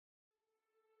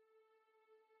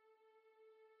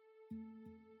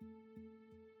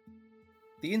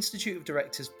The Institute of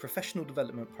Directors' professional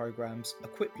development programs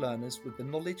equip learners with the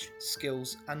knowledge,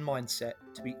 skills, and mindset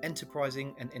to be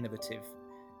enterprising and innovative,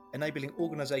 enabling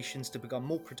organisations to become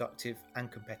more productive and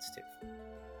competitive.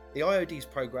 The IOD's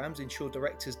programs ensure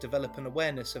directors develop an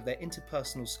awareness of their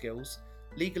interpersonal skills,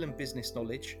 legal and business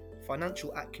knowledge,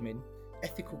 financial acumen,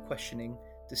 ethical questioning,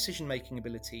 decision-making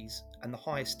abilities, and the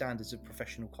highest standards of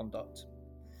professional conduct.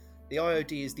 The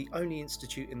IOD is the only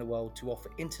institute in the world to offer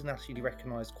internationally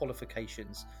recognised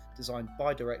qualifications designed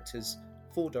by directors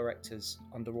for directors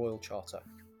under Royal Charter.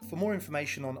 For more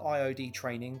information on IOD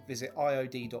training, visit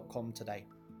iod.com today.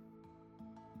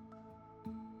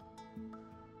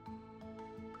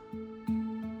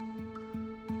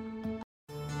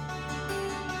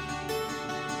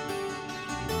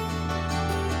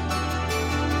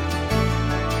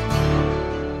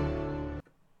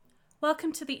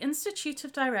 Welcome to the Institute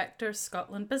of Directors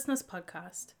Scotland Business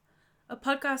Podcast, a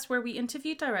podcast where we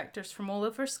interview directors from all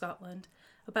over Scotland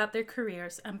about their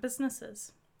careers and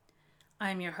businesses.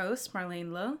 I am your host,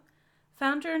 Marlene Lowe,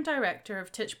 founder and director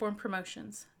of Tichborne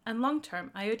Promotions and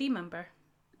long-term IOD member.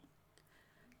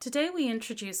 Today we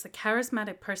introduce the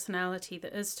charismatic personality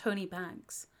that is Tony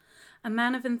Banks, a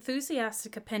man of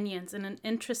enthusiastic opinions and an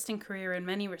interesting career in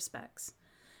many respects.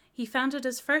 He founded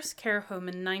his first care home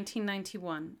in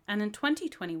 1991, and in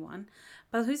 2021,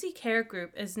 Balhuzzi Care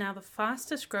Group is now the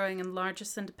fastest growing and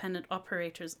largest independent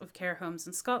operators of care homes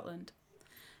in Scotland.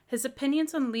 His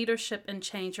opinions on leadership and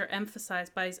change are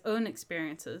emphasised by his own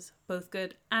experiences, both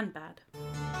good and bad.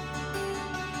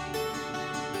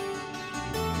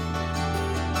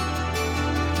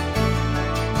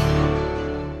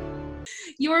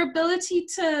 Your ability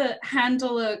to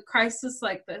handle a crisis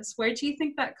like this, where do you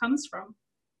think that comes from?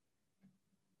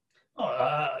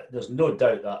 There's no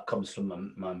doubt that comes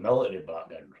from my military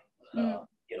background. I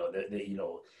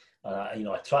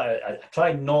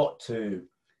try not to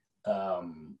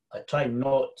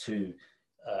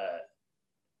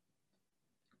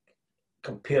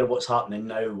compare what's happening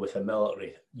now with the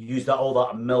military. Use all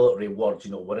that military words.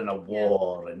 We're in a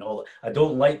war and all. I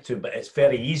don't like to, but it's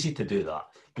very easy to do that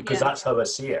because that's how I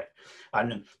see it.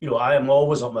 And, I am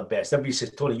always at my best. Everybody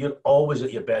says, Tony, you're always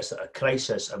at your best at a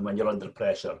crisis and when you're under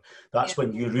pressure. That's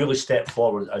when you really step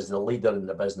forward as the leader in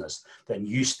the business. Then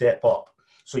you step up.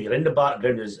 So you're in the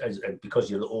background as because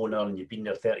you're the owner and you've been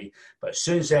there 30. But as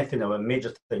soon as anything, a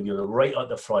major thing, you're right at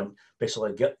the front.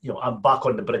 Basically, I'm back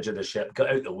on the bridge of the ship. Get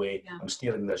out the way. I'm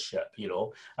steering this ship,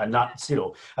 And that's,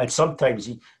 and sometimes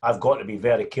I've got to be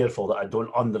very careful that I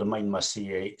don't undermine my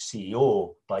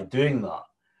CEO by doing that,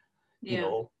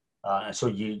 So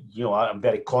I'm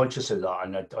very conscious of that,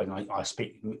 and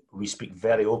we speak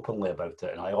very openly about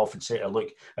it. And I often say,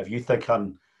 look, if you think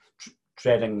I'm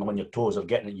treading on your toes or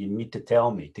getting it, you need to tell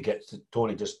me to get to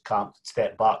Tony. Just can't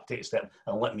step back, take a step,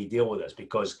 and let me deal with this,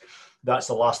 because that's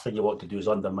the last thing you want to do is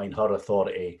undermine her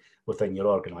authority within your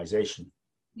organisation.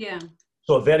 Yeah.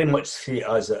 So I very much see it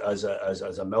as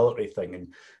a military thing,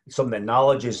 and some of the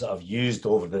analogies that I've used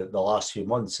over the last few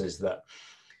months is that.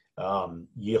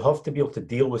 You have to be able to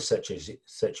deal with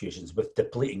situations with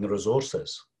depleting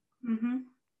resources.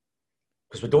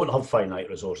 Because we don't have finite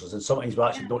resources, and sometimes we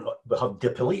actually we have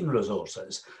depleting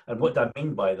resources. And what do I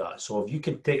mean by that? So if you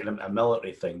can take a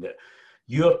military thing, that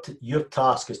your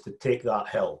task is to take that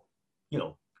hill,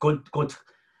 go,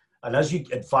 and as you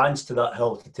advance to that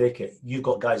hill to take it, you've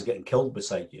got guys getting killed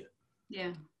beside you.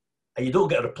 Yeah. And you don't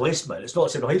get a replacement. It's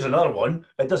not saying, here's another one.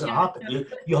 It doesn't happen.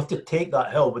 You have to take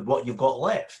that hill with what you've got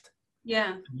left.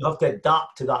 Yeah. You have to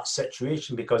adapt to that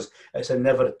situation because it's a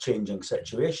never-changing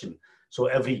situation. So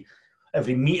every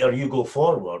meter you go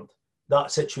forward,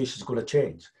 that situation is going to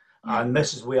change. And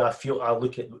this is where I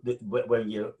look at when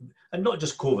you're, and not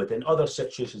just COVID, in other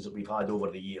situations that we've had over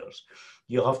the years,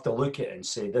 you have to look at it and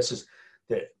say, this is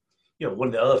the, one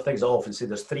of the other things I often say,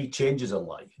 there's three changes in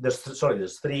life. There's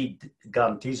three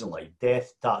guarantees in life: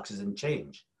 death, taxes, and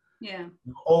change. Yeah.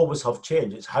 You always have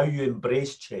change. It's how you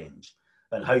embrace change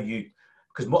and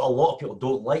because a lot of people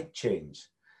don't like change.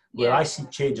 Where I see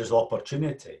change as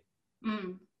opportunity.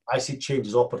 I see change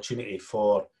as opportunity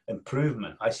for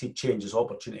improvement. I see change as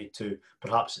opportunity to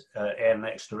perhaps earn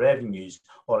extra revenues,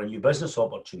 or a new business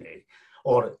opportunity,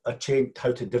 or a change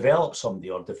how to develop somebody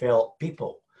or develop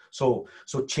people. So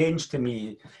change to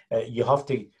me, you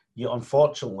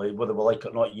unfortunately, whether we like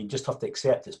it or not, you just have to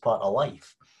accept it's part of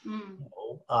life.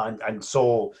 And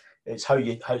so it's how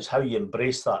you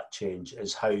embrace that change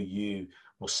is how you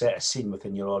will set a scene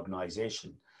within your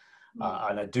organisation.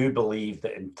 And I do believe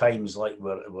that in times like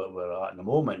we're at in the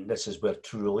moment, this is where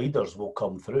true leaders will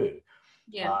come through.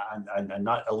 And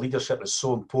that leadership is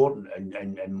so important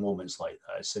in moments like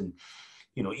this. And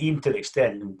you know, even to the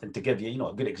extent, and to give you, you know,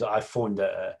 a good example,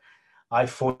 I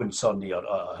phoned Sunday, or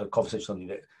had a conversation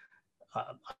Sunday that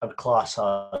our class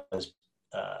has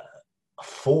a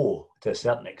foe to a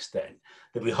certain extent,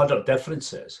 that we had our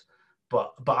differences.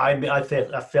 But I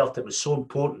felt it was so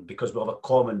important because we have a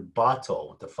common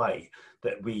battle to fight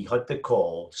that we had to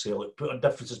call to say, look, put our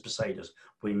differences beside us.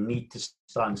 We need to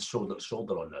stand shoulder to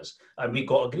shoulder on this. And we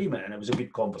got agreement, and it was a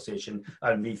good conversation.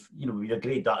 And we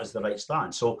agreed that is the right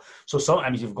stand. So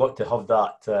sometimes you've got to have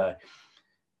that.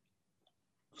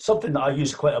 Something that I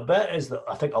use quite a bit is that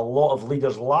I think a lot of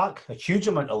leaders lack, a huge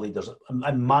amount of leaders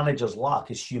and managers lack,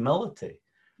 is humility.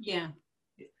 Yeah.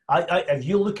 If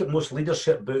you look at most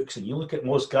leadership books and you look at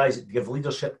most guys that give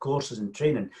leadership courses and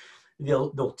training,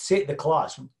 they'll say to the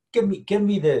class, give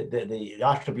me the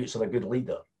attributes of a good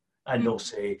leader. And they'll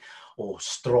say, oh,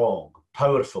 strong,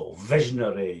 powerful,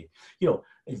 visionary. You know,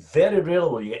 very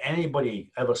rarely will you get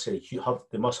anybody ever say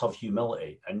they must have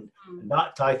humility. And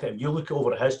that type of, if you look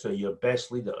over history, your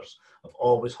best leaders have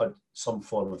always had some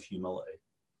form of humility.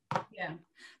 Yeah.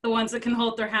 The ones that can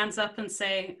hold their hands up and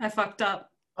say, I fucked up.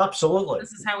 Absolutely.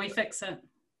 This is how we fix it.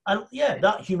 And yeah,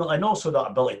 that humor, and also that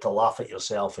ability to laugh at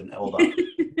yourself and all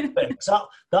that. But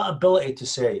that ability to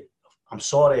say, I'm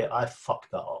sorry, I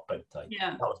fucked that up big time.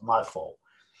 Yeah. That was my fault.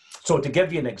 So to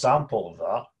give you an example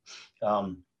of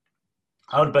that,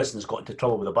 our business got into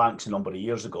trouble with the banks a number of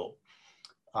years ago.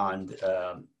 And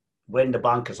when the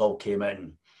bankers all came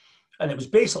in, and it was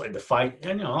basically it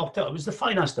was the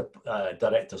finance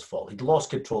director's fault. He'd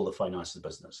lost control of the finance of the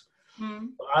business.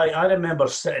 I remember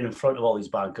sitting in front of all these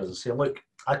bankers and saying, look,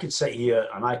 I could sit here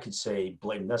and I could say,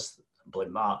 blame this,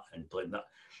 blame that, and blame that.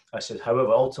 I said,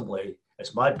 however, ultimately,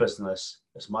 it's my business,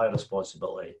 it's my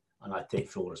responsibility, and I take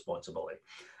full responsibility.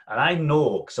 And I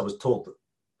know, because I was told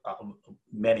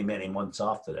many, many months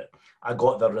after it, I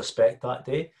got their respect that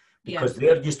day, because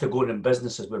they're used to going in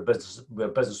businesses where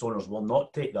business owners will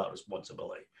not take that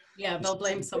responsibility. Yeah, they'll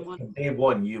blame someone. From day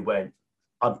one, you went,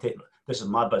 this is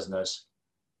my business,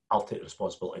 I'll take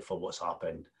responsibility for what's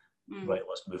happened. Right,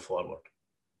 let's move forward.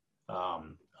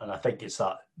 And I think it's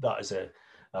that is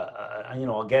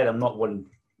again, I'm not one.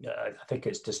 I think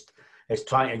it's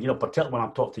trying, particularly when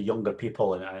I'm talking to younger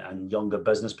people and younger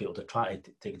business people, to try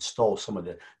to install some of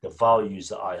the values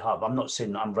that I have. I'm not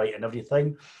saying that I'm right in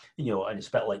everything, and it's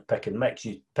a bit like pick and mix.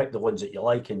 You pick the ones that you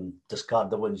like and discard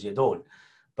the ones you don't.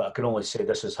 But I can only say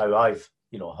this is how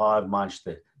I've managed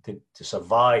to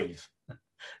survive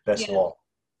this law.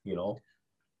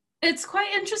 It's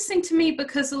quite interesting to me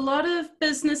because a lot of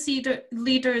business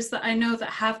leaders that I know that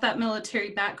have that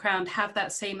military background have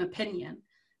that same opinion,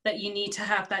 that you need to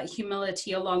have that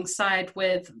humility alongside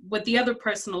with the other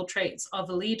personal traits of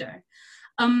a leader.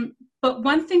 But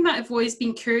one thing that I've always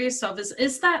been curious of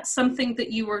is that something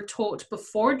that you were taught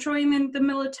before joining the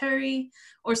military,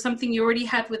 or something you already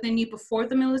had within you before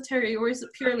the military, or is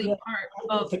it purely part of?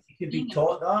 I don't think you could be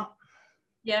taught that.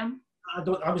 Yeah.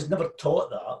 I was never taught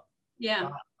that.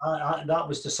 Yeah. That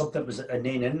was just something that was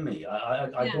innate in me.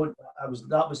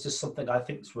 That was just something I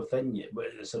think is within you.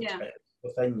 It's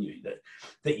within you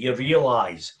that you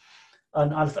realise.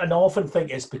 And I often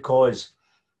think it's because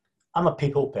I'm a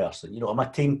people person, I'm a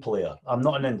team player. I'm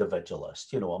not an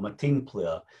individualist, I'm a team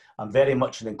player. I'm very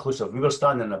much an inclusive. We were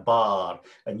standing in a bar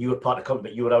and you were part of the company,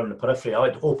 but you were out in the periphery.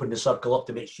 I'd open the circle up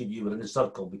to make sure you were in the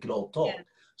circle. We could all talk. Yeah.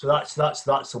 So that's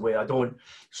the way I don't.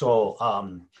 So,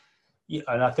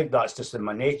 and I think that's just in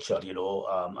my nature, and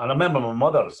I remember my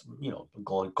mother's,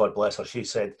 God bless her, she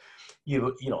said,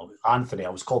 Anthony, I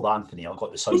was called Anthony, I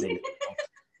got the Sunday.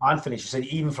 Anthony, she said,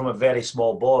 even from a very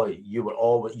small boy, you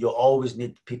always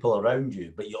need people around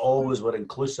you, but you always were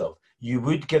inclusive. You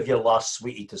would give your last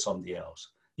sweetie to somebody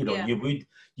else. You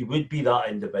would be that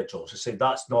individual. So say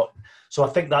that's not. So I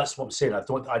think that's what I'm saying.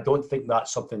 I don't think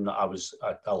that's something that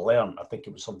I learned. I think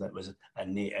it was something that was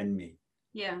innate in me.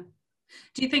 Yeah.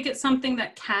 Do you think it's something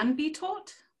that can be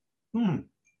taught?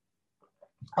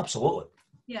 Absolutely.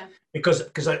 Yeah.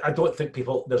 Because I don't think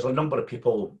there's a number of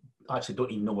people actually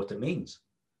don't even know what it means.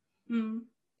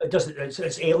 It doesn't.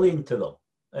 It's alien to them.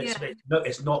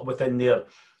 It's not within their.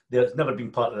 It's never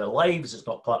been part of their lives. It's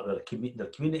not part of their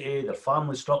community, their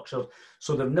family structure.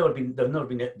 So they've never been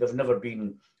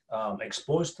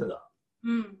exposed to that.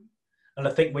 And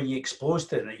I think when you expose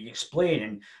to it, you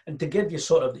explain and to give you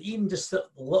sort of even just a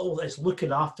little, it's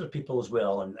looking after people as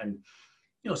well. And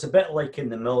it's a bit like in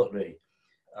the military,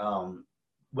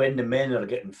 when the men are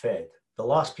getting fed, the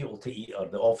last people to eat are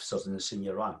the officers in the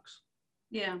senior ranks.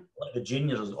 Yeah. Like the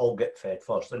juniors all get fed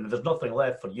first. And if there's nothing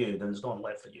left for you, then there's nothing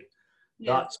left for you.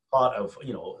 Yeah. That's part of,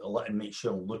 letting make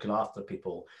sure I'm looking after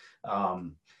people.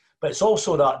 But it's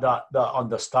also that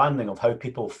understanding of how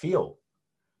people feel.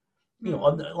 You know,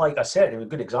 like I said, a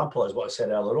good example is what I said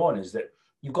earlier on, is that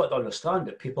you've got to understand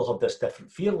that people have this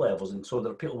different fear levels, and so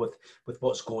there are people with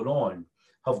what's going on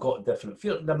have got different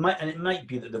fear. And it might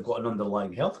be that they've got an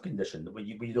underlying health condition that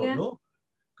we don't know,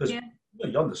 because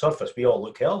on the surface we all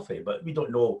look healthy, but we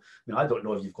don't know. I don't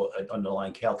know if you've got an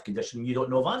underlying health condition. You don't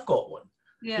know if I've got one.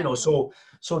 You know, so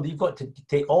you've got to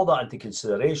take all that into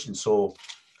consideration. So.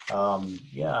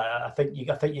 I think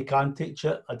you can teach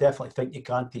it. I definitely think you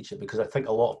can teach it, because I think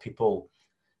a lot of people,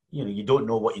 you don't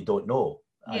know what you don't know,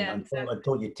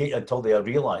 until they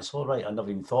realise, oh right, I never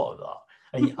even thought of that.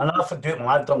 And I often do it when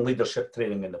I've done leadership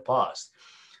training in the past.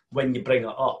 When you bring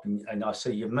it up and I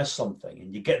say you missed something,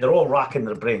 and they're all racking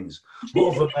their brains.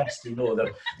 What have I missed?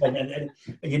 And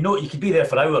you could be there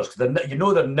for hours, because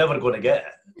they're never going to get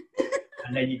it.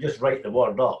 And then you just write the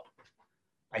word up,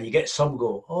 and you get some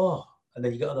go, oh. And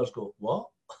then you get others go, what?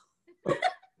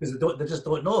 Because they just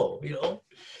don't know,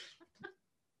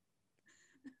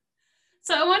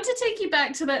 So I want to take you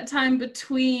back to that time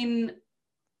between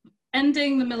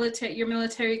ending your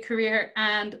military career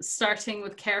and starting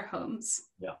with care homes.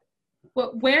 Yeah.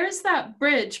 Where is that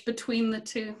bridge between the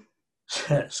two?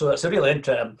 So that's a really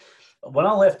interesting. When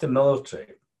I left the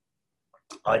military,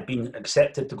 I'd been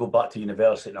accepted to go back to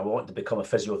university, and I wanted to become a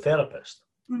physiotherapist.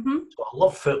 Mm-hmm. So I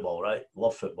love football, right?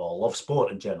 Love football, love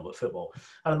sport in general, but football.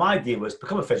 And my idea was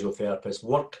become a physiotherapist,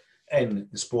 work in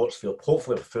the sports field,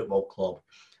 hopefully with a football club,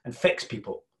 and fix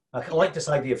people. I like this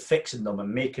idea of fixing them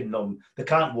and making them, they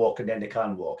can't walk and then they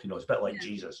can walk. It's a bit like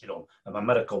Jesus, I'm a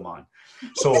miracle man.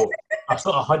 So I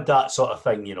sort of had that sort of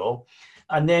thing,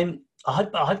 And then I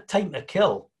had time to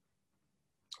kill.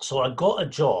 So I got a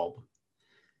job,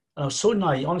 and I was so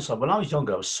naive. Honestly, when I was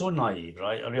younger, I was so naive,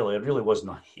 right? I really was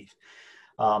naive.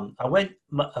 I went,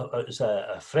 it was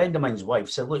a friend of mine's wife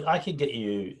said, look, I can get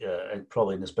you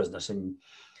probably in this business, and,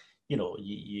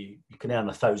 you can earn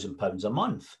 £1,000 a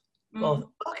month.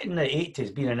 Well, back in the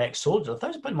 80s, being an ex-soldier,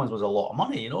 £1,000 a month was a lot of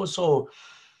money, So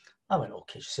I went,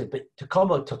 okay. She said, but to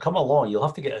come along, you'll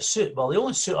have to get a suit. Well, the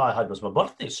only suit I had was my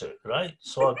birthday suit, right?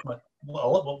 So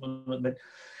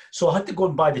I had to go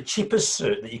and buy the cheapest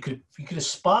suit that you could have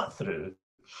spat through,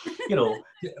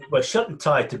 with shirt and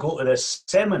tie, to go to this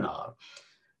seminar.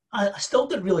 I still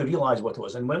didn't really realise what it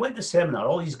was. And when I went to the seminar,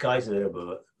 all these guys there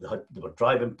they were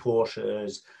driving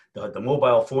Porsches, they had the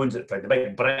mobile phones at the time, the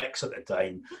big bricks at the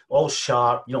time, all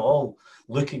sharp, all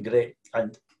looking great,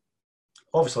 and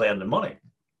obviously earning money.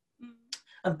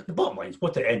 And the bottom line is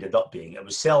what it ended up being. It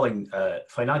was selling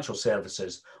financial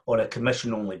services on a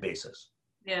commission-only basis.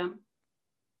 Yeah.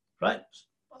 Right?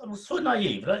 I was so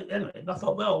naive, right? Anyway, I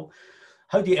thought, well,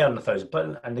 how do you earn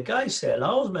 £1,000? And the guy said, and I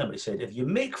always remember he said, if you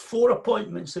make 4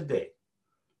 appointments a day,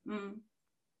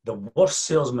 the worst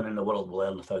salesman in the world will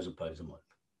earn £1,000 a month.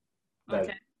 Now,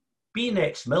 being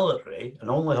ex-military and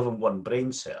only having one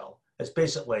brain cell, it's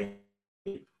basically,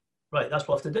 right, that's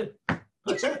what I have to do.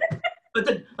 That's it.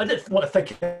 I didn't want to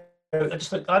think it out. I just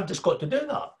think, I've just got to do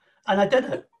that. And I did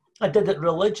it. I did it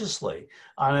religiously,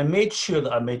 and I made sure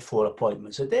that I made 4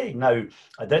 appointments a day. Now,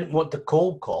 I didn't want to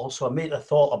cold call, so I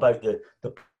thought about the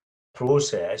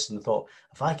process and thought,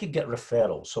 if I could get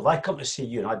referrals, so if I come to see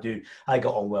you and I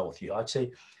got on well with you, I'd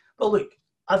say, well, look,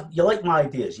 you like my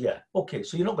ideas, yeah. Okay,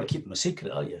 so you're not going to keep them a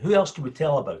secret, are you? Who else can we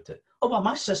tell about it? Oh, well,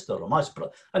 my sister or my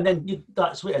brother. And then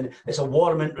that's it. And it's a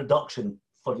warm introduction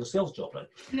for your sales job, right?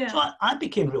 Yeah. So I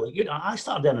became really good. I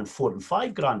started earning $4,000 and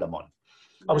 $5,000 a month.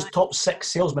 I was top 6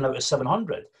 salesman out of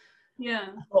 700. Yeah.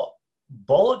 I thought,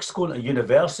 bollocks going to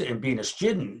university and being a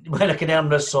student when I can earn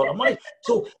this sort of money.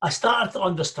 So I started to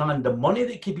understand the money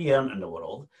that could be earned in the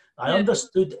world. I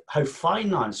understood how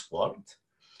finance worked.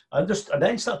 I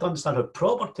then started to understand how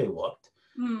property worked.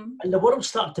 And the world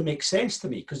started to make sense to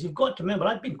me, because you've got to remember,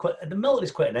 the military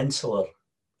is quite an insular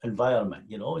environment,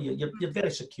 you're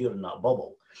very secure in that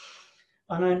bubble.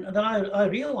 And then I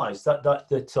realised that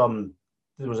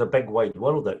there was a big wide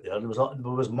world out there, and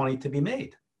there was money to be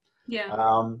made. Yeah.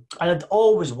 And it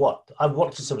always worked. I've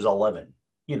worked since I was 11.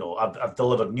 I've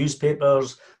delivered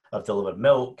newspapers, I've delivered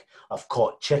milk, I've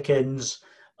caught chickens,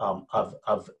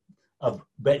 I've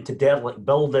went into derelict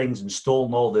buildings and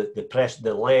stolen all the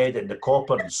lead and the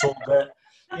copper and sold it.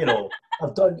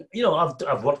 I've done,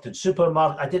 I've worked in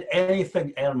supermarkets. I did anything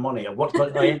to earn money. I worked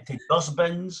on empty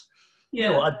dustbins.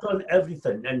 Yeah. I've done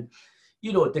everything. And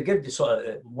to give you sort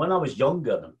of, when I was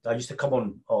younger, I used to come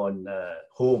on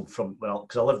home from,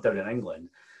 because I lived down in England,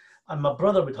 and my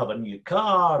brother would have a new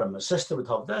car, and my sister would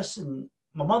have this, and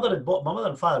my mother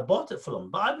and father bought it for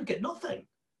them, but I would get nothing.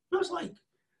 And I was like,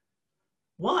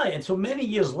 why? And so many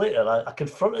years later, I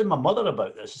confronted my mother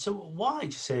about this. I said, well, why?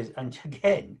 She says, and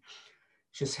again,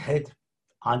 she said,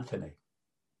 Anthony,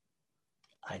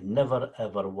 I never,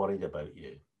 ever worried about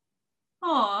you.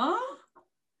 Aww.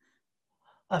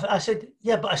 I said,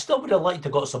 yeah, but I still would have liked to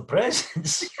got some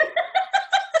presents.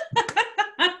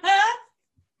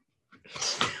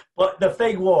 But the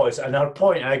thing was, and her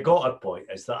point, I got her point,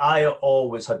 is that I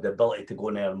always had the ability to go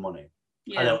and earn money.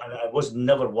 Yeah. And I was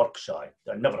never work shy.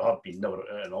 I never have been, never,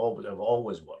 and I've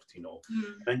always worked, you know.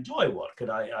 I enjoy work.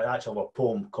 And I actually have a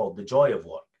poem called The Joy of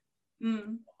Work.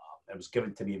 It was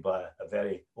given to me by a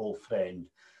very old friend,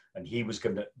 and he was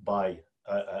given it by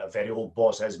a very old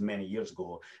boss as many years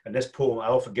ago. And this poem, I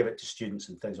often give it to students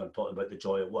and things when I'm talking about the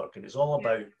joy of work. And it's all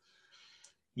about,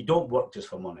 you don't work just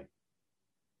for money.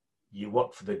 You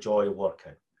work for the joy of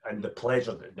working and the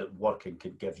pleasure that working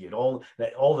can give you, and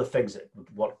all the things that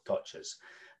work touches.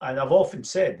 And I've often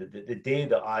said that the day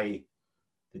that I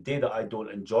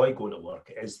don't enjoy going to work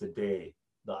is the day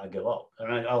that I give up.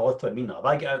 And I literally mean that. If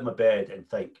I get out of my bed and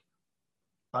think,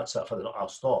 that's it for the night, I'll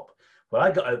stop. When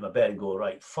I get out of my bed and go,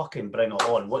 right, fucking bring it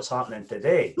on, what's happening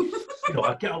today? You know,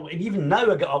 I get up, and even now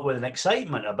I get up with an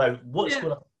excitement about what's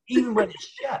going to, even when it's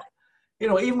shit. You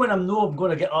know, even when I know I'm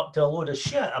going to get up to a load of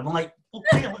shit, I'm like,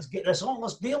 okay, let's get this on,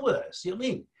 let's deal with this. You know what I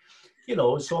mean? You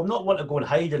know, so I'm not wanting to go and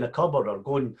hide in a cupboard or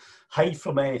go and hide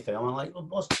from anything. I'm like,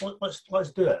 let's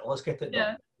do it. Let's get it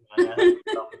done.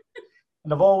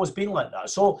 And I've always been like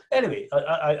that. So anyway,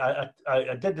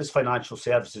 I did this financial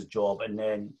services job, and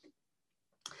then,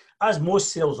 as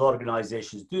most sales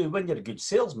organisations do, when you're a good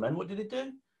salesman, what do?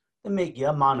 They make you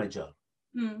a manager.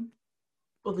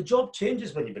 Well, the job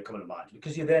changes when you become a manager,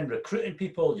 because you're then recruiting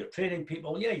people, you're training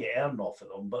people. Yeah, you earn off of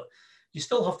them, but you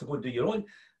still have to go and do your own.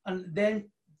 But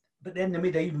then they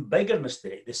made an even bigger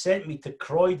mistake. They sent me to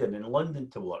Croydon in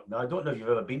London to work. Now, I don't know if you've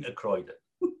ever been to Croydon.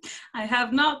 I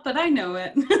have not, but I know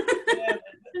it.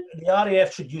 The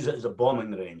RAF should use it as a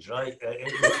bombing range, right?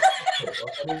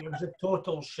 It was a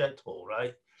total shithole,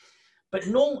 right? But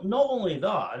not only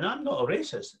that, and I'm not a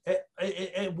racist,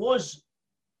 it was,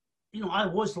 you know, I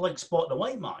was like Spot the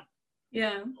White Man.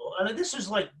 Yeah. And this was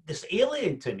like this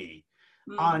alien to me.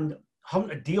 And having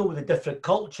to deal with the different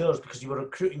cultures, because you were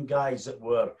recruiting guys that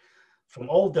were from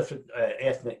all different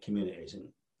ethnic communities.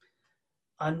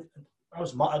 And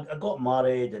I got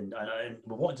married, and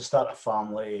we wanted to start a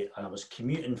family, and I was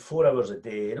commuting 4 hours a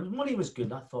day, and the money was good.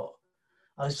 And I thought,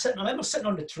 I remember sitting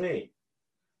on the train,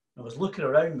 and I was looking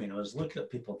around me, and I was looking at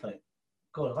people and thinking,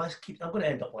 God, I'm going to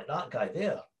end up like that guy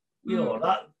there. You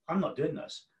know, I'm not doing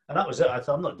this. And that was it. I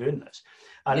thought, I'm not doing this.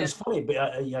 And it's funny, but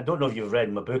I don't know if you've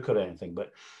read my book or anything,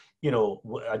 but, you know,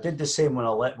 I did the same when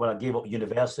I gave up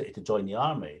university to join the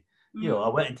army. You know, I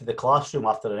went into the classroom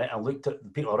after the night and looked at the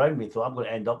people around me and thought, I'm going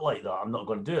to end up like that. I'm not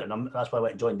going to do it. And that's why I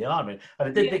went and joined the army. And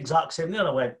I did the exact same there.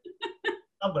 I went,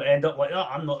 I'm going to end up like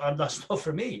that. That's not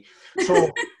for me. So,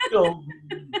 you know,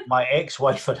 my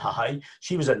ex-wife and I,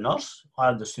 she was a nurse. I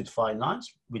understood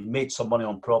finance. We'd made some money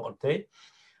on property.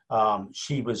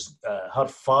 She was, her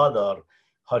father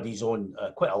had his own,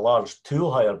 quite a large tool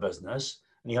hire business,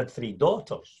 and he had 3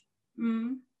 daughters.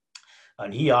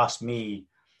 And he asked me,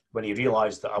 when he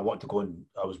realised that I was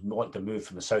wanting to move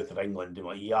from the south of England,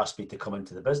 he asked me to come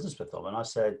into the business with him. And I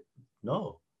said,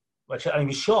 no. And he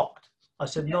was shocked. I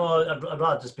said, no, I'd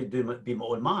rather just be my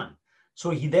own man. So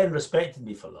he then respected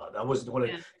me for that. I wasn't going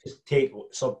to just take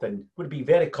something, would be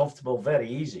very comfortable, very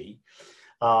easy.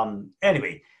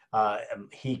 Anyway,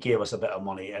 he gave us a bit of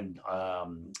money, and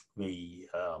we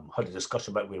had a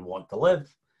discussion about where we want to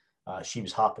live. She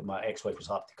was happy, my ex-wife was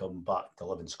happy to come back to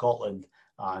live in Scotland,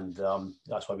 and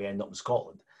that's why we ended up in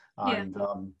Scotland. And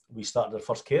we started the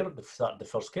first care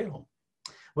home,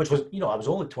 which was, you know, I was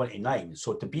only 29,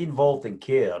 so to be involved in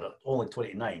care at only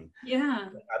 29. Yeah.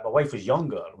 My wife was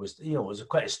younger. Was, you know, it was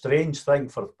quite a strange thing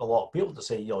for a lot of people to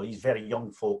say, you know, these very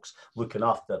young folks looking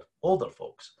after older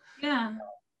folks. Yeah.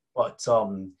 But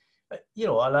you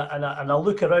know, and I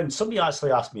look around. Somebody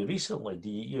actually asked me recently,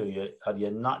 are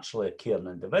you naturally a caring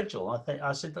individual? And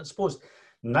I said, I suppose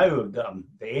now that I'm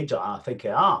the age I think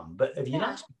I am. But if you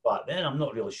asked me back then, I'm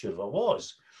not really sure if I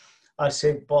was. I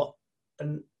said,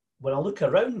 and when I look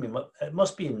around me, it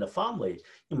must be in the family.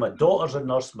 You know, my daughter's a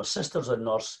nurse, my sister's a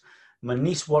nurse, my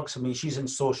niece works for me, she's in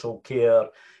social care.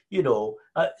 You know,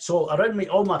 so around me,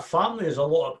 all my family is a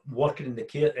lot of working in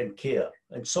care,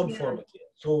 in some form of care.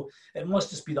 So it must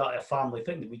just be that a family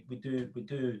thing that we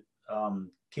do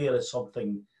care as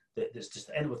something that's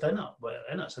just within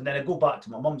us. And then I go back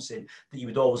to my mum saying that you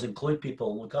would always include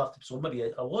people and look after them. So maybe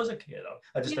I was a carer.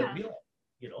 I just didn't realize,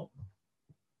 you know.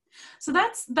 So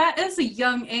that is a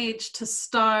young age to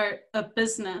start a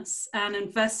business and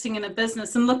investing in a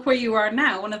business. And look where you are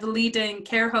now, one of the leading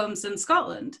care homes in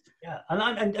Scotland. Yeah,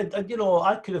 and you know,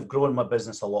 I could have grown my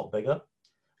business a lot bigger.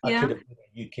 I could have been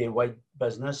a UK wide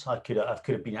business. I could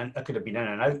have been in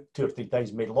and out 2 or 3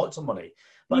 times, made lots of money.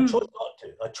 But I chose not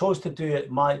to. I chose to do it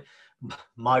my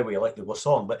way, like the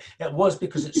song. But it was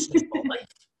because it's my life.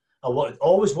 I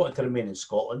always wanted to remain in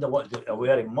Scotland. I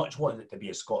very much wanted it to be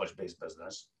a Scottish-based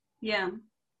business. Yeah.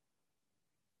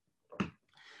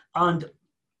 And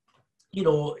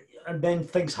and then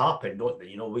things happen, don't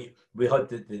they? We had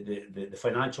the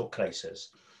financial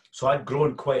crisis. So I'd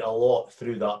grown quite a lot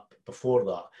through that, before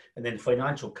that. And then the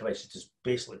financial crisis just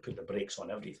basically put the brakes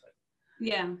on everything.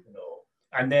 Yeah.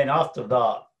 And then after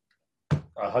that,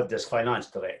 I had this finance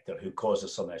director who caused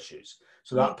us some issues.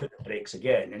 So that put the brakes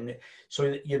again. And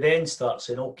so you then start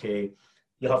saying, okay,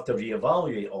 you have to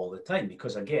reevaluate all the time,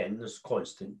 because again, there's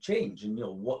constant change. And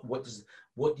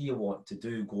what do you want to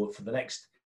do go for the next?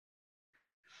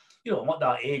 I'm at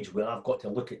that age where I've got to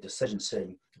look at decisions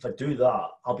saying, if I do that,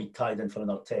 I'll be tied in for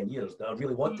another 10 years. Do I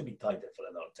really want to be tied in for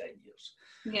another 10 years?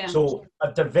 Yeah. So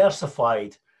I've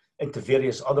diversified into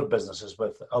various other businesses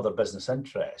with other business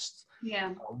interests. Yeah.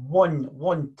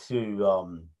 One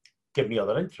to give me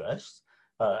other interests,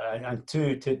 and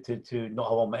two to not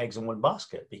have all my eggs in one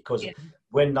basket, because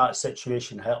when that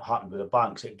situation happened with the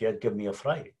banks, it did give me a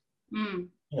fright.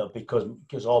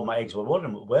 Because all my eggs were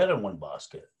in one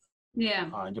basket. Yeah.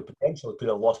 And you potentially could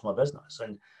have lost my business.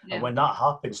 And when that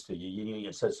happens to you,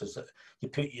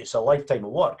 it's a lifetime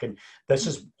of work. And this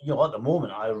is, at the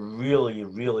moment, I really,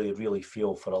 really, really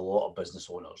feel for a lot of business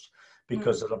owners,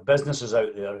 because there are businesses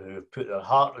out there who have put their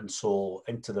heart and soul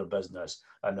into their business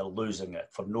and they're losing it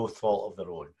for no fault of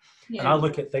their own. Yeah. And I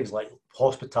look at things like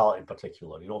hospitality in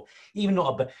particular, even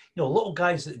not a bit, little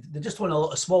guys, they just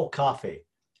want a small cafe.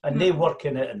 And they work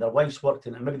in it, and their wife's worked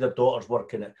in it, and maybe their daughter's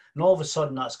working it, and all of a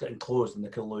sudden that's getting closed and they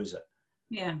can lose it.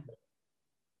 Yeah.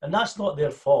 And that's not their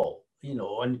fault,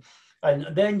 And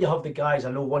then you have the guys.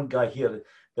 I know one guy here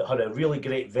that had a really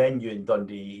great venue in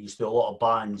Dundee. He used to do a lot of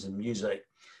bands and music,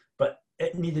 but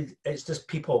it's just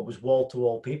people. It was wall to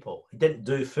wall people. He didn't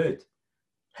do food.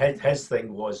 His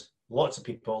thing was lots of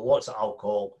people, lots of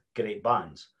alcohol, great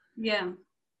bands. Yeah.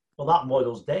 Well, that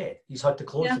model's dead. He's had to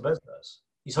close the business.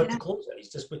 He's had to close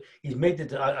it. He's made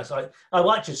it. I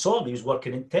actually saw him. He was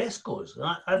working in Tesco's.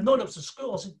 And I've known him since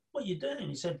school. I said, "What are you doing?"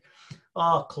 He said,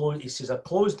 close. He says, "I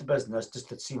closed the business just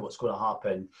to see what's going to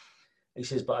happen." He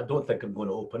says, "But I don't think I'm going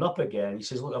to open up again." He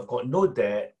says, "Look, I've got no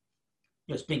debt.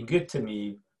 It's been good to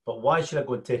me, but why should I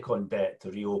go and take on debt to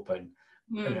reopen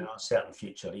in an uncertain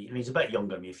future?" And he's a bit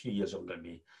younger than me, a few years younger than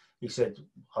me. He said,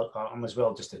 "I'm as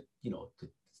well just to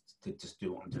just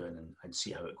do what I'm doing and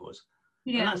see how it goes."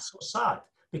 Yeah. And that's so sad,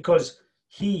 because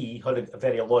he had a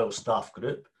very loyal staff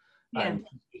group, and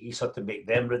he's had to make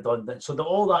them redundant. So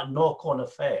all that knock-on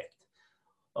effect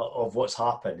of what's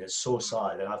happened is so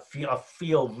sad, and I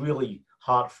feel really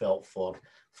heartfelt for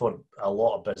a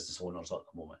lot of business owners at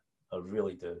the moment. I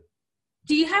really do.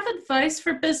 Do you have advice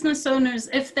for business owners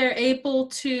if they're able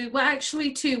to,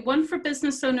 one for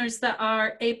business owners that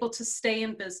are able to stay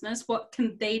in business, what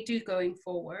can they do going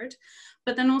forward?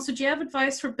 But then also, do you have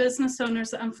advice for business owners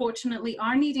that unfortunately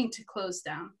are needing to close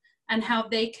down and how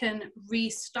they can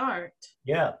restart?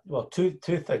 Yeah, well, two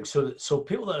things. So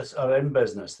people that are in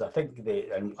business, I think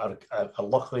they are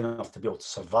lucky enough to be able to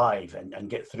survive and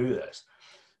get through this.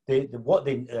 They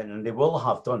will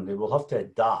have done, they will have to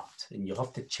adapt, and you'll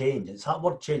have to change. It's that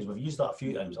word change. We've used that a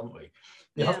few times, haven't we?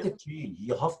 You have to change.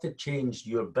 You have to change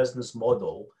your business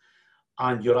model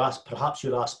and perhaps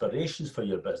your aspirations for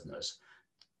your business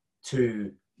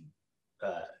to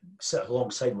sit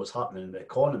alongside what's happening in the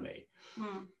economy.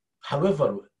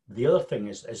 However, the other thing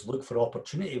is look for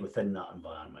opportunity within that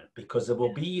environment, because there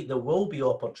will be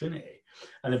opportunity.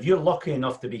 And if you're lucky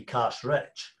enough to be cash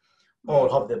rich, or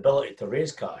have the ability to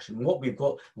raise cash, and what we've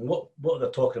got, what they're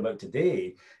talking about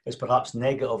today is perhaps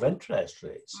negative interest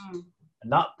rates,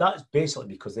 and that's basically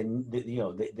because they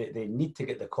need to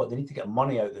get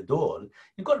money out the door.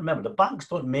 You've got to remember, the banks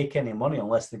don't make any money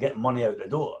unless they get money out the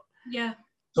door. Yeah.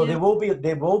 So they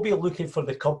will be looking for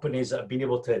the companies that have been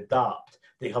able to adapt,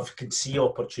 that can see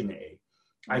opportunity,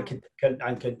 and can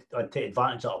take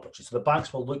advantage of that opportunity. So the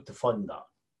banks will look to fund that.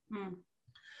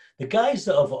 The guys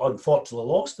that have unfortunately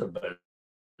lost their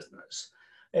business,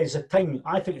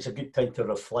 I think it's a good time to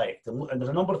reflect. And there's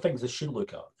a number of things they should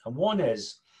look at. And one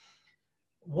is,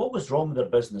 what was wrong with their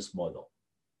business model?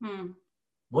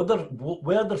 Were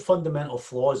there fundamental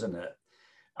flaws in it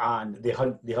and they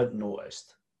hadn't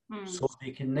noticed? So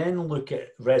they can then look at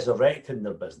resurrecting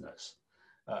their business.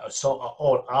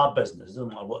 Or our business, doesn't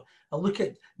matter what. I look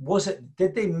at,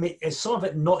 is some of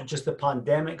it not just the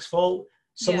pandemic's fault?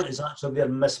 Some of it is actually their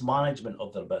mismanagement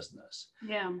of their business.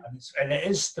 Yeah. And it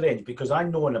is strange, because I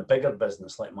know in a bigger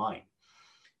business like mine,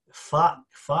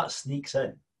 fat sneaks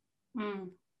in.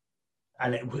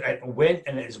 And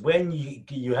it's when you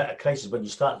hit a crisis, when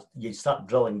you start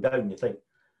drilling down, you think,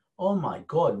 oh my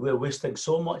God, we're wasting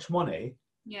so much money.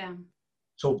 Yeah.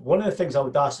 So one of the things I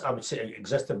would say,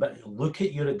 look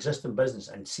at your existing business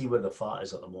and see where the fat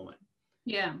is at the moment.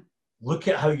 Yeah. Look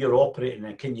at how you're operating,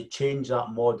 and can you change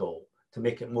that model to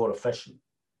make it more efficient?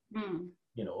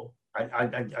 You know,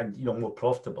 and you know, more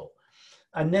profitable.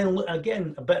 And then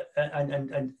again, a bit,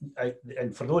 and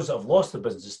for those that have lost their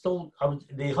business,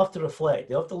 they have to reflect.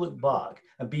 They have to look back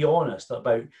and be honest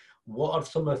about what are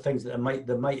some of the things that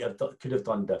they might have could have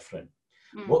done different.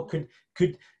 What could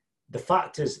the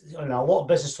fact is, and a lot of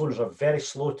business owners are very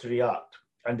slow to react,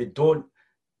 and they don't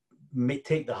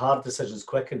take the hard decisions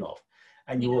quick enough.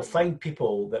 And you will find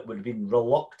people that would have been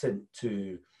reluctant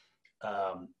to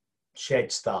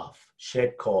shed staff,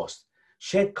 shed cost,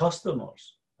 shed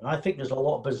customers. And I think there's a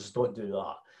lot of businesses don't do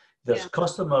that. There's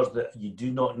customers that you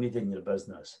do not need in your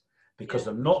business because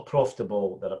they're not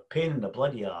profitable, they're a pain in the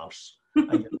bloody arse.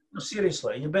 And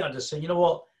seriously, you better just say, you know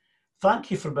what, thank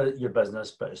you for your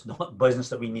business, but it's not business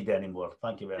that we need anymore.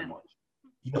 Thank you very much.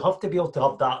 You have to be able to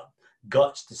have that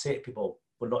guts to say to people,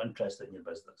 we're not interested in your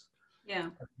business. Yeah.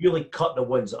 Really cut the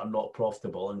ones that are not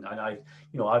profitable. And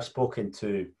I've spoken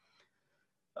to,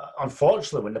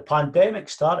 unfortunately, when the pandemic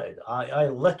started, I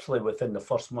literally within the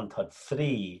first month had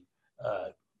 3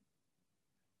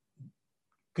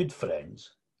 good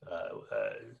friends,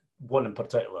 one in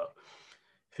particular,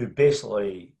 who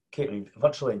basically came to me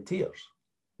virtually in tears.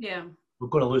 Yeah. We're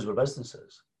going to lose our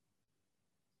businesses.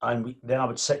 And then I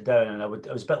would sit down and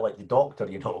it was a bit like the doctor,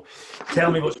 you know, tell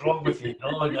me what's wrong with you, you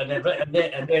know,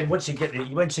 and then once you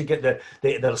get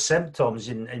their symptoms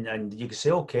and you can say,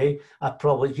 okay, I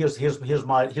probably here's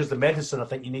the medicine I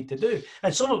think you need to do.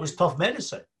 And some of it was tough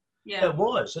medicine. Yeah. It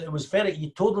was very,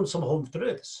 you told them some home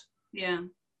truths. Yeah. You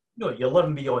know, you're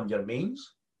living beyond your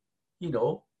means, you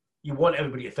know, you want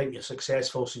everybody to think you're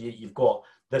successful, so you've got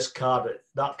this car,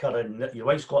 that car, and your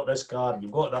wife's got this car, and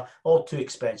you've got that, all too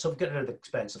expensive. Get rid of the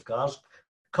expensive cars,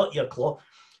 cut your cloth.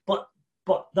 But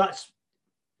that's,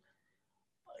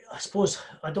 I suppose,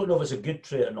 I don't know if it's a good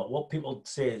trait or not. What people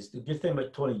say is, the good thing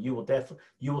about Tony, you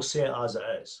will say it as it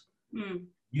is.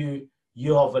 You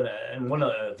have, and one of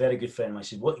a very good friend of mine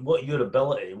said, what your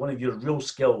ability, one of your real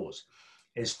skills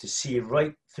is to see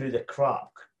right through the crack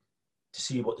to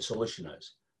see what the solution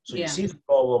is. So you see the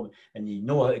problem and you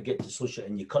know how to get to the solution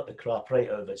and you cut the crap right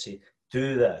out of it, say,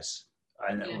 do this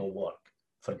and it will work.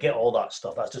 Forget all that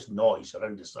stuff. That's just noise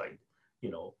around the side, you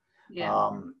know.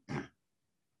 Yeah.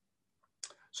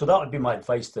 So that would be my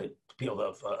advice to people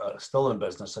that are still in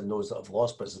business and those that have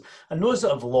lost business. And those that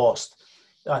have lost,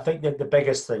 I think that the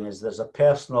biggest thing is there's a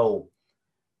personal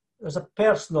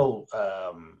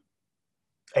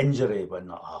injury when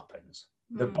that happens.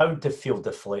 They're bound to feel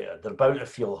deflated. They're bound to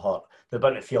feel hurt. They're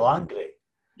bound to feel angry.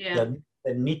 Yeah.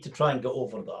 They need to try and get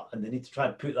over that, and they need to try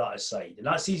and put that aside. And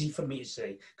that's easy for me to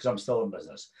say because I'm still in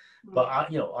business. But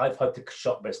I've had to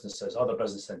shut businesses, other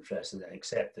business interests, and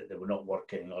accept that they were not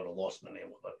working or lost money or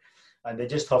whatever. And they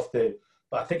just have to.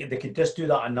 But I think if they could just do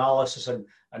that analysis and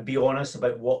be honest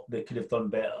about what they could have done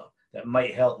better, that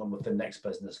might help them with the next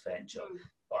business venture.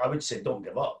 But I would say don't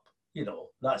give up. You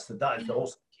know, that is the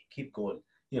whole. Keep going.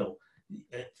 You know.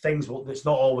 It's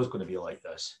not always going to be like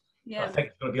this. Yeah. I think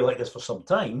it's going to be like this for some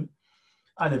time.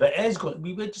 And if it is going,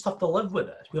 we just have to live with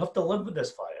it. We have to live with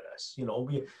this virus, you know.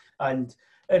 And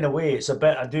in a way, it's a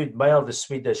bit, I do admire the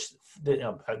Swedes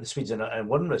in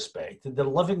one respect. They're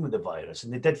living with the virus,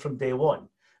 and they did from day one.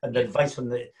 And the advice from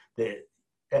the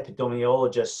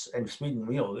epidemiologists in Sweden,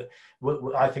 you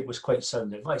know, I think was quite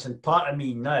sound advice. And part of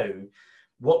me now,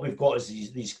 what we've got is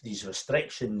these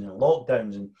restrictions and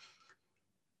lockdowns, and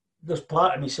there's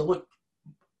part of me say, look,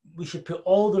 we should put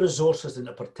all the resources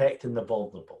into protecting the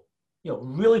vulnerable. You know,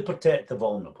 really protect the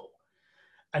vulnerable.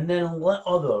 And then let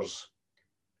others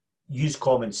use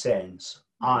common sense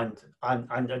and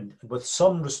with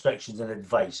some restrictions and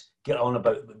advice, get on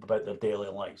about their daily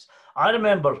lives. I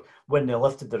remember when they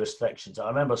lifted the restrictions, I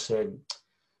remember saying,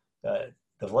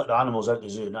 they've let the animals out the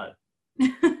zoo now.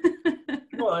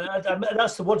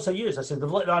 That's the words I used. I said, they've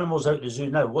let the animals out the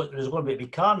zoo now. There's going to be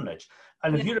carnage.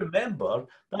 And if you remember,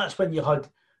 that's when you had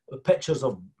pictures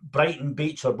of Brighton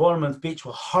Beach or Bournemouth Beach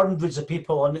with hundreds of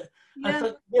people on it. I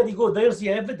thought, there you go, there's the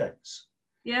evidence.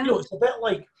 Yeah. You know, it's a bit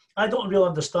like, I don't really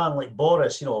understand, like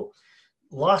Boris, you know,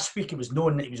 last week it was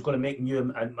known that he was going to make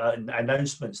new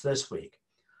announcements this week.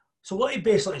 So what he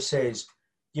basically says,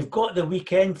 you've got the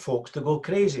weekend folks to go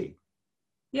crazy.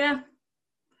 Yeah,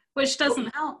 which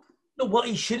doesn't help. No, what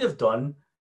he should have done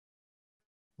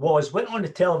was went on the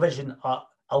television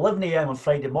 11 a.m. on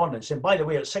Friday morning saying, by the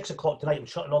way, at 6 o'clock tonight, I'm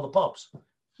shutting all the pubs.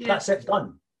 Yeah. That's it,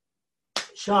 done.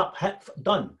 Sharp, hit,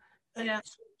 done. Yeah.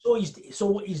 So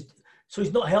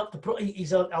he's not helped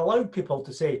he's allowed people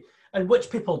to say, and which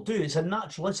people do. It's a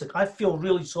natural instinct. I feel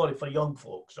really sorry for young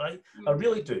folks, right? I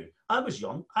really do. I was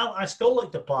young. I still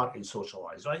like to party and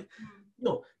socialise, right? You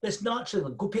know, it's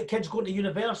naturally kids going to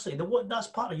university. That's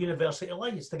part of university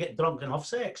life, is to get drunk and have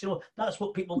sex. You know, that's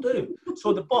what people do.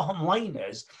 So the bottom line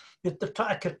is that they're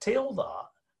trying to curtail that,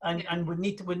 and we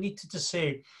need to just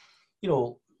say, you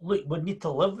know, look, we need to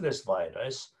live with this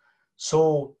virus.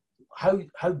 So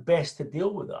how best to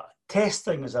deal with that?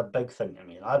 Testing is a big thing. I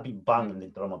mean, I've been banging the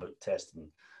drum about testing.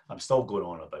 I'm still going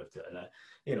on about it, and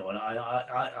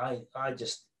I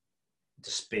just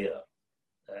despair.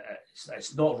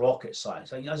 It's not rocket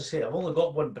science. As I say, I've only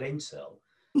got one brain cell.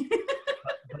 But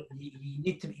you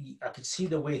need to be. I could see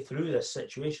the way through this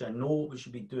situation. I know what we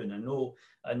should be doing. I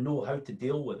know how to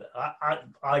deal with it.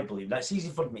 I believe that's easy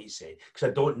for me to say because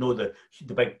I don't know the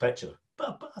big picture.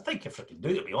 But I think if I can do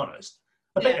it, to be honest.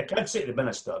 I think I can say to the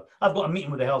minister, I've got a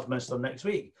meeting with the health minister next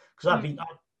week because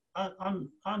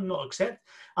I'm not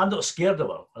scared of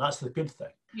her, and that's the good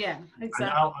thing. Yeah, exactly.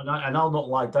 And I'll not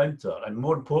lie down to her. And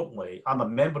more importantly, I'm a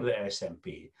member of the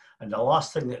SNP, and the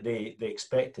last thing that they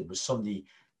expected was somebody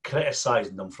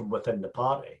criticising them from within the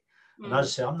party. And as I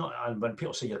say, I'm not. And when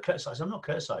people say you're criticising, I'm not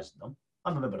criticising them.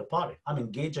 I'm a member of the party. I'm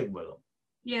engaging with them.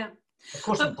 Yeah. Of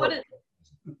course. But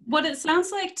what it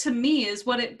sounds like to me is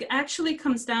what it actually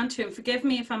comes down to, and forgive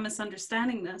me if I'm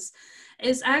misunderstanding this,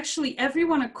 is actually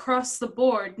everyone across the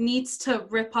board needs to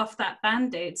rip off that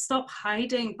Band-Aid. Stop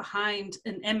hiding behind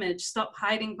an image. Stop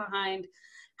hiding behind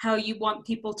how you want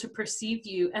people to perceive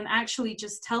you, and actually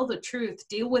just tell the truth.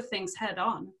 Deal with things head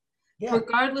on. Yeah.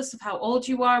 Regardless of how old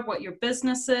you are, what your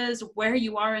business is, where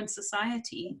you are in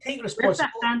society. Take responsibility.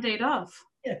 Rip that Band-Aid off.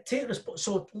 Yeah, take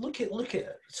responsibility. So look at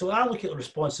it. So I look at the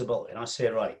responsibility and I say,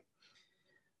 right,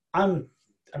 I'm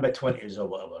in my 20s or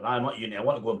whatever, and I'm at uni, I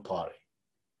want to go and party.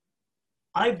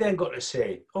 I've then got to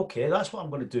say, okay, that's what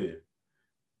I'm going to do.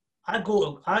 I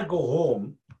go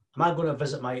home, and I'm going to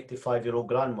visit my 85-year-old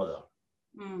grandmother.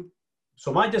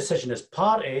 So my decision is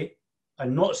party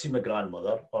and not see my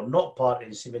grandmother, or not party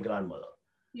and see my grandmother.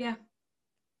 Yeah.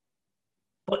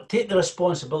 But take the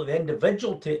responsibility, the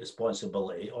individual take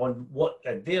responsibility on what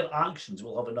their actions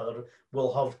will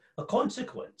have a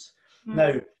consequence.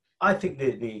 Now, I think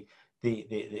the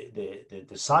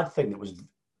sad thing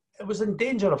that was in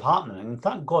danger of happening, and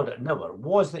thank God it never,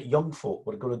 was that young folk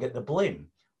were going to get the blame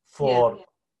for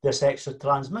this extra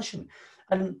transmission.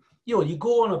 And you know, they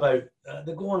go on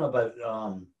about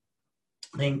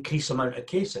the increased amount of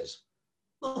cases.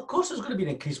 Well, of course, there's going to be an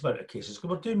increased amount of cases because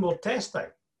we're doing more testing.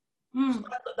 So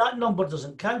that number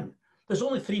doesn't count. There's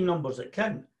only three numbers that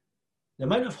count: the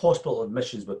amount of hospital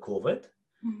admissions with COVID,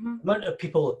 the amount of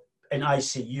people in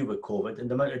ICU with COVID, and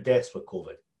the amount of deaths with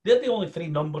COVID. They're the only three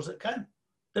numbers that count.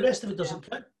 The rest of it doesn't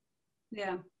count.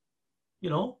 Yeah. You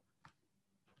know,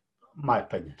 my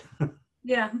opinion.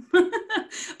 Yeah,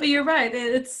 but you're right.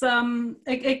 It's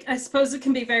I suppose it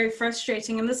can be very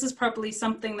frustrating, and this is probably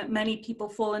something that many people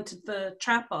fall into the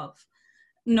trap of,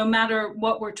 no matter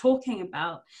what we're talking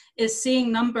about, is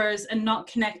seeing numbers and not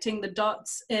connecting the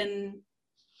dots in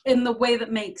the way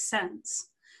that makes sense.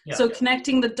 Yeah. So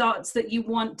connecting the dots that you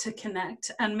want to connect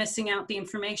and missing out the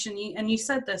information. And you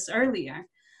said this earlier,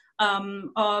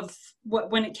 of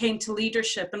when it came to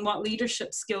leadership and what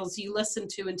leadership skills you listen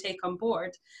to and take on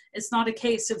board. It's not a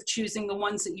case of choosing the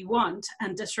ones that you want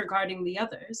and disregarding the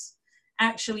others.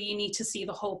 Actually, you need to see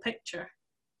the whole picture.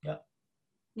 Yeah.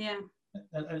 Yeah.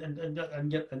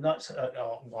 And that's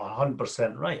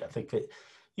 100% right. I think that,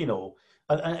 you know,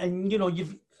 and you know,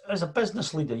 you've, as a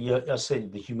business leader, I say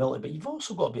the humility, but you've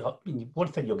also got to be, I mean, one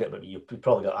thing you'll get about me, you've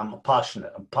probably got, I'm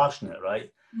passionate,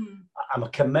 right? I'm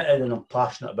committed and I'm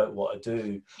passionate about what I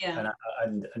do. Yeah.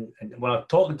 And when I'm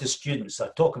talking to students, I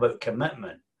talk about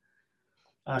commitment.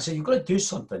 And I say, you've got to do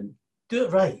something, do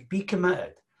it right, be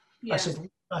committed. Yeah.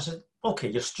 I said, okay,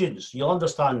 you're students, you'll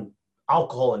understand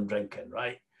alcohol and drinking,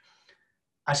 right?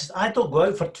 I said, I don't go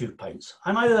out for 2 pints.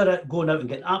 I'm either going out and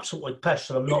getting absolutely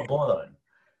pissed or I'm not bothering.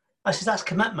 I said, that's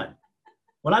commitment.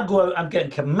 When I go out, I'm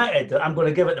getting committed that I'm going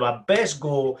to give it my best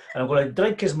go and I'm going to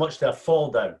drink as much till I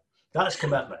fall down. That's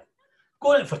commitment.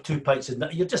 Going out for 2 pints,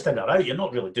 you're just in or out. You're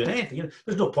not really doing anything.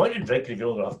 There's no point in drinking if you're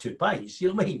only going to have 2 pints. You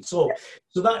know what I mean? So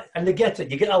that, and they get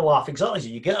it. You get a laugh. Exactly.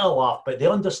 You get a laugh, but they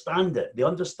understand it. They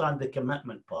understand the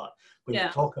commitment part when you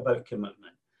talk about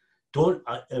commitment.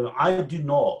 I do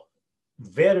not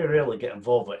very rarely get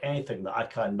involved with anything that I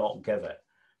cannot give it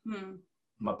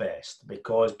my best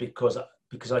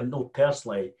because I know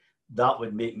personally that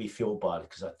would make me feel bad,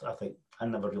 because I think I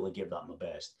never really gave that my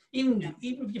best. Even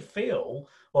if you fail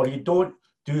or you don't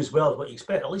do as well as what you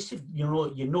expect, at least you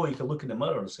know you can look in the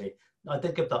mirror and say, I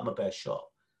did give that my best shot.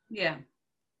 Yeah.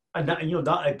 And that,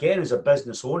 that again, as a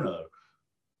business owner,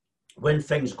 when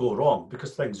things go wrong,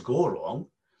 because things go wrong,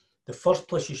 the first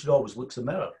place you should always look is the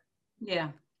mirror. Yeah.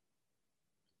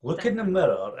 Look in the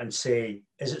mirror and say,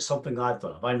 is it something I've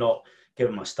done? Have I not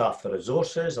given my staff the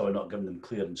resources? Have I not given them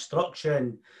clear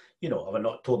instruction? Have I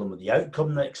not told them the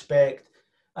outcome they expect?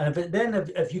 And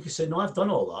if you can say, no, I've done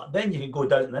all that, then you can go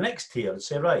down to the next tier and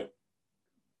say, right,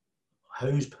 how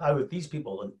have these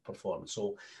people performed?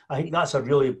 So I think that's a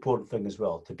really important thing as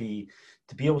well, to be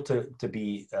able to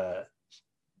be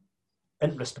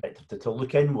introspective, to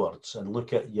look inwards and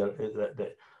look at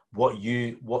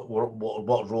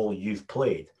what role you've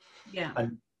played. Yeah.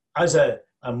 And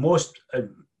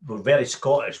we're very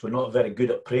Scottish. We're not very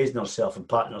good at praising ourselves and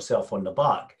patting ourselves on the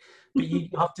back. But you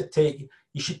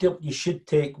should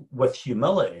take with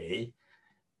humility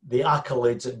the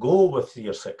accolades that go with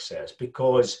your success,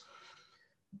 because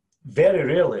very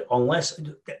rarely, unless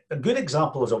a good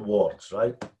example is awards,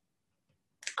 right?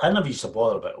 I never used to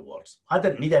bother about awards. I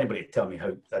didn't need anybody to tell me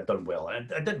how I'd done well. It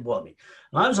didn't bother me.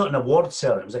 And I was at an award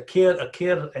ceremony. It was a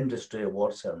care industry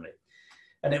award ceremony.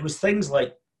 And it was things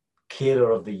like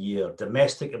Carer of the Year,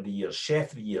 Domestic of the Year,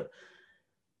 Chef of the Year.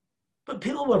 But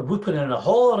people were whooping and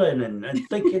hollering and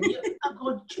thinking, I'm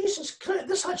going, Jesus Christ,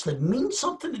 this actually means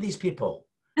something to these people.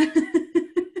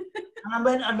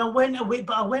 And I went away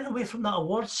from that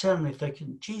awards ceremony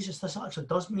thinking, Jesus, this actually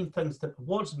does mean things.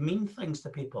 Awards mean things to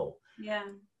people. Yeah.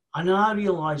 And I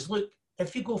realised, look,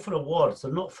 if you go for awards,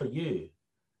 they're not for you.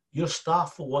 Your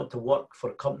staff will want to work for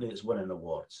a company that's winning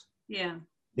awards. Yeah.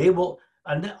 They will.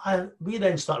 And we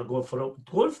then started going through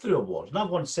awards. And I've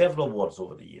won several awards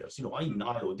over the years, even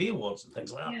IOD awards and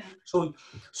things like that. Yeah. So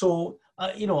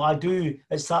I do,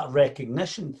 it's that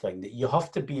recognition thing that you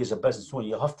have to be, as a business owner,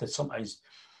 you have to sometimes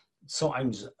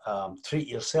treat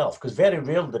yourself, because very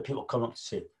rarely do people come up to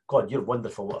say, God, you're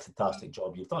wonderful, what a fantastic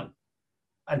job you've done.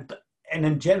 And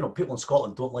in general, people in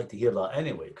Scotland don't like to hear that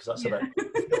anyway, because that's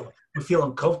we feel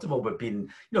uncomfortable with being,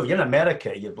 you're in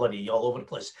America, you're bloody all over the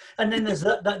place. And then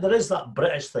there is that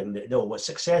British thing that, with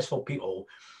successful people,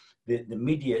 the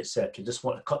media, etc., just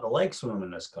want to cut the legs from them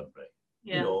in this country.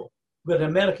 Yeah. Where in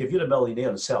America, if you're a millionaire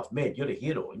and self-made, you're a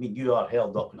hero. I mean, you are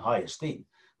held up in high esteem.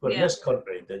 But in this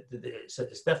country,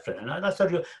 it's different, and I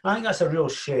think that's a real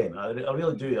shame. I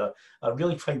really do. I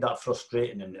really find that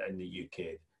frustrating in the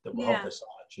UK, that we have this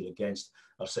attitude against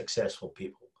our successful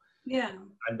people. Yeah.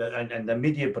 And the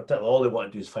media in particular, all they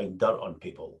want to do is find dirt on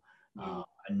people,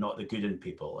 and not the good in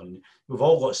people. And we've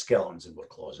all got skeletons in our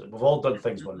closet. We've all done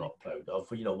things we're not proud of.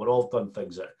 We're all done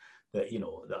things that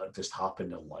just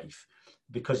happen in life,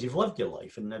 because you've lived your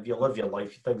life, and if you live your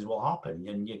life, things will happen,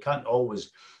 and you can't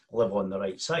always live on the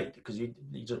right side, because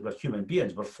we're human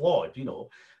beings, we're flawed,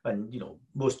 and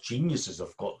most geniuses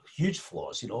have got huge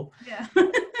flaws, Yeah.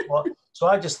 So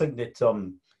I just think that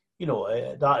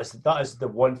that is the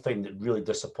one thing that really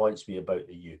disappoints me about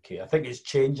the UK. I think it's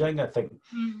changing. I think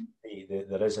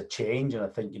there is a change, and I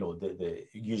think the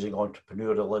using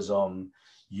entrepreneurialism,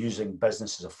 using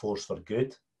business as a force for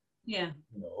good. Yeah.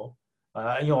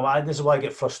 This is why I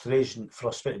get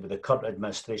frustrated with the current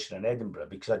administration in Edinburgh,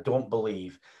 because I don't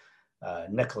believe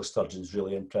Nicola Sturgeon's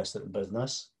really interested in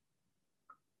business.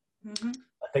 Mm-hmm.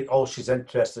 I think all she's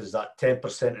interested is that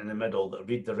 10% in the middle that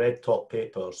read the red top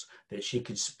papers that she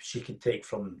could take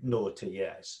from no to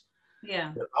yes.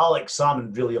 Yeah. Alex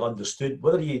Salmond really understood,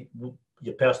 whether your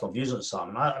personal views on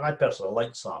Salmond, and I personally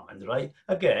like Salmond, right?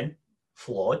 Again,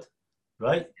 flawed.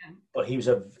 Right, yeah. But he was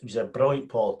a brilliant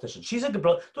politician.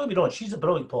 Don't get me wrong, she's a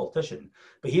brilliant politician,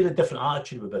 but he had a different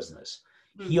attitude with business.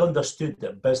 Mm-hmm. He understood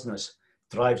that business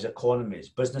drives economies,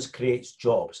 business creates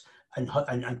jobs, and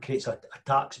creates a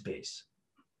tax base.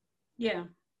 Yeah.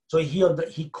 So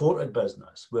he courted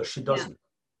business where she doesn't,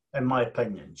 in my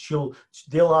opinion.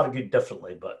 They'll argue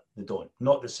differently, but they don't,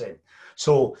 not the same.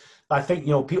 So I think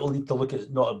people need to look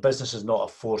at business is not a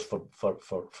force for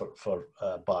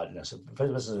badness.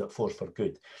 Business is a force for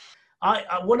good.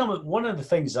 One of the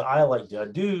things that I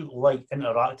do like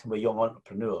interacting with young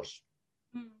entrepreneurs.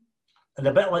 Mm. And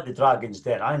a bit like the Dragon's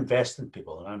Den, I invest in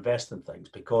people and I invest in things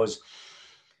because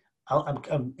I'm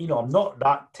not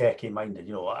that techie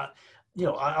minded.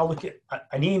 I look at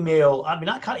an email. I mean,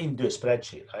 I can't even do a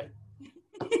spreadsheet, right?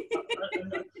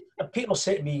 And people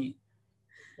say to me,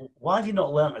 why have you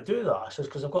not learned to do that? I says,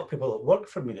 because I've got people that work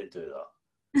for me that do that.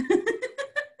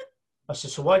 I said,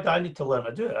 so why do I need to learn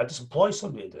to do it? I just employ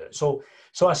somebody to do it. So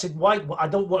I said, why? I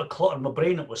don't want to clutter my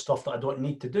brain up with stuff that I don't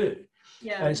need to do.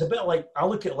 Yeah. And it's a bit like, I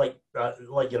look at like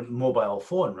your mobile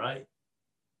phone, right?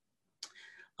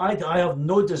 I have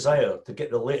no desire to get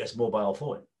the latest mobile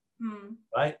phone,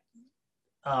 right?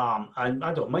 And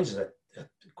I don't mind, it's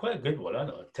quite a good one. I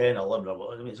don't know, 10, 11, or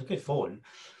whatever. I mean, it's a good phone.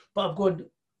 But I'm going,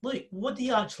 look, what do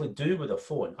you actually do with a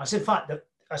phone? I said, in fact,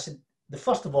 the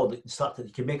first of all, that started,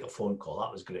 you can make a phone call.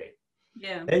 That was great.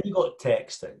 Yeah. Then you got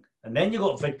texting, and then you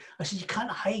got video. I said, you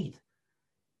can't hide.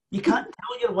 You can't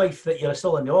tell your wife that you're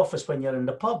still in the office when you're in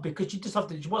the pub, because you just have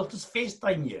to, well, just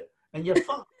FaceTime you, and you're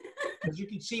fucked, because you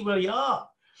can see where you are.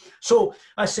 So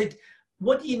I said,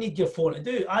 what do you need your phone to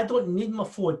do? I don't need my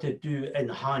phone to do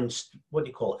enhanced, what do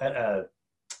you call it?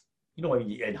 You know, when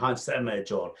you enhance the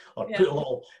image or put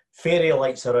little fairy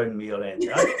lights around me or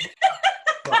anything.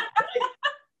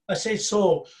 I say,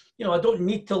 so, you know, I don't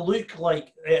need to look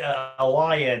like a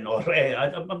lion or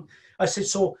I said,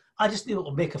 so I just need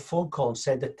to make a phone call and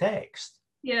send a text.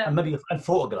 Yeah. And maybe and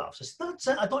photographs. I said, that's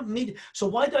it. I don't need. So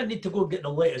why do I need to go get the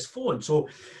latest phone? So,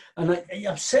 and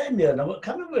I'm sitting there and I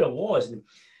can't remember where it was. And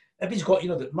everybody's got, you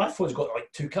know, my phone's got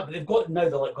like 2 cameras. They've got now,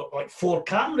 got like 4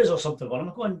 cameras or something. And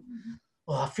I'm going,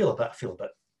 I feel a bit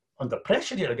under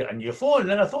pressure here to get a new phone. And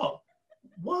then I thought,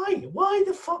 why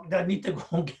the fuck do I need to go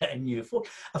and get a new phone?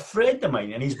 A friend of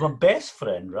mine, and he's my best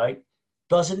friend, right,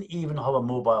 doesn't even have a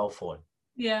mobile phone.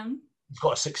 Yeah. He's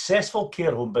got a successful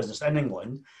care home business in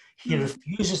England. He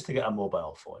refuses to get a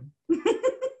mobile phone.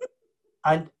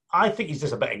 And I think he's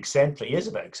just a bit eccentric. He is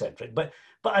a bit eccentric, but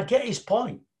I get his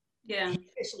point. Yeah.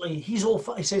 He's all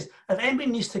fun. He says, if anybody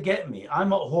needs to get me,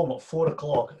 I'm at home at 4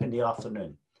 o'clock in the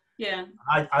afternoon. Yeah.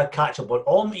 I catch up on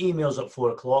all my emails at 4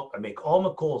 o'clock. I make all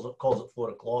my calls at 4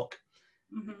 o'clock.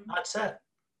 That's it.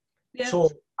 Yeah.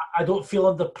 So I don't feel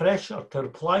under pressure to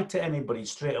reply to anybody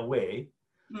straight away.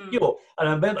 You know, and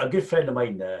I remember a good friend of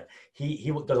mine,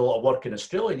 he does a lot of work in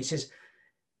Australia, and he says,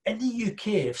 in the UK,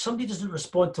 if somebody doesn't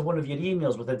respond to one of your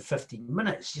emails within 15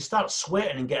 minutes, you start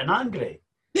sweating and getting angry.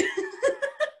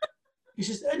 He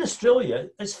says, in Australia,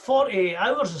 it's 48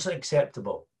 hours is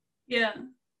acceptable. Yeah.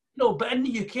 No, but in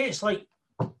the UK, it's like,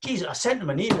 geez, I sent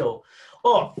them an email.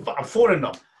 Oh, I'm phoning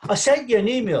them. I sent you an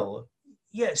email.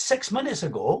 Yeah, 6 minutes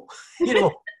ago. You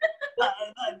know,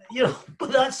 you know,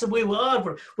 but that's the way we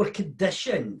are. We're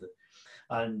conditioned.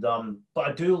 And but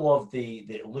I do love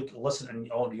the listening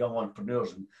to all the young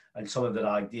entrepreneurs and some of their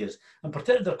ideas. And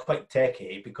particularly they're quite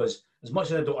techy, because as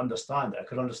much as I don't understand it, I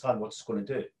can understand what it's going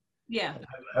to do. Yeah. And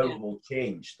how it will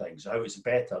change things, how it's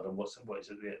better than what is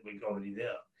it we're already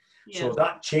there. Yeah. So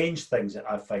that changed things that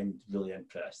I find really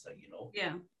interesting, you know.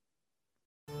 Yeah.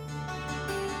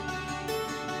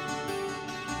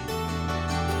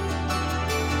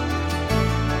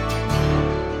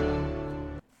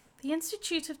 The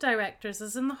Institute of Directors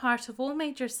is in the heart of all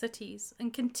major cities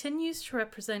and continues to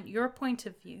represent your point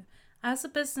of view as a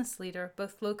business leader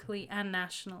both locally and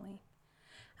nationally.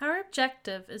 Our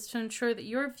objective is to ensure that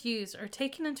your views are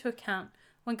taken into account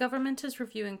when government is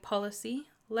reviewing policy,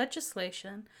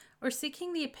 legislation, or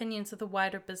seeking the opinions of the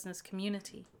wider business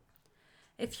community.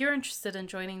 If you're interested in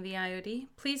joining the IOD,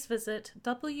 please visit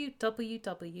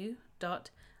www.iod.com.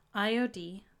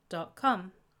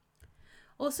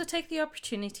 Also take the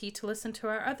opportunity to listen to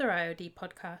our other IOD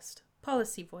podcast,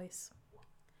 Policy Voice.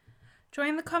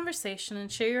 Join the conversation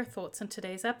and share your thoughts in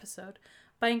today's episode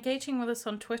by engaging with us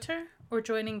on Twitter or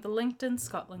joining the LinkedIn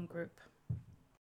Scotland group.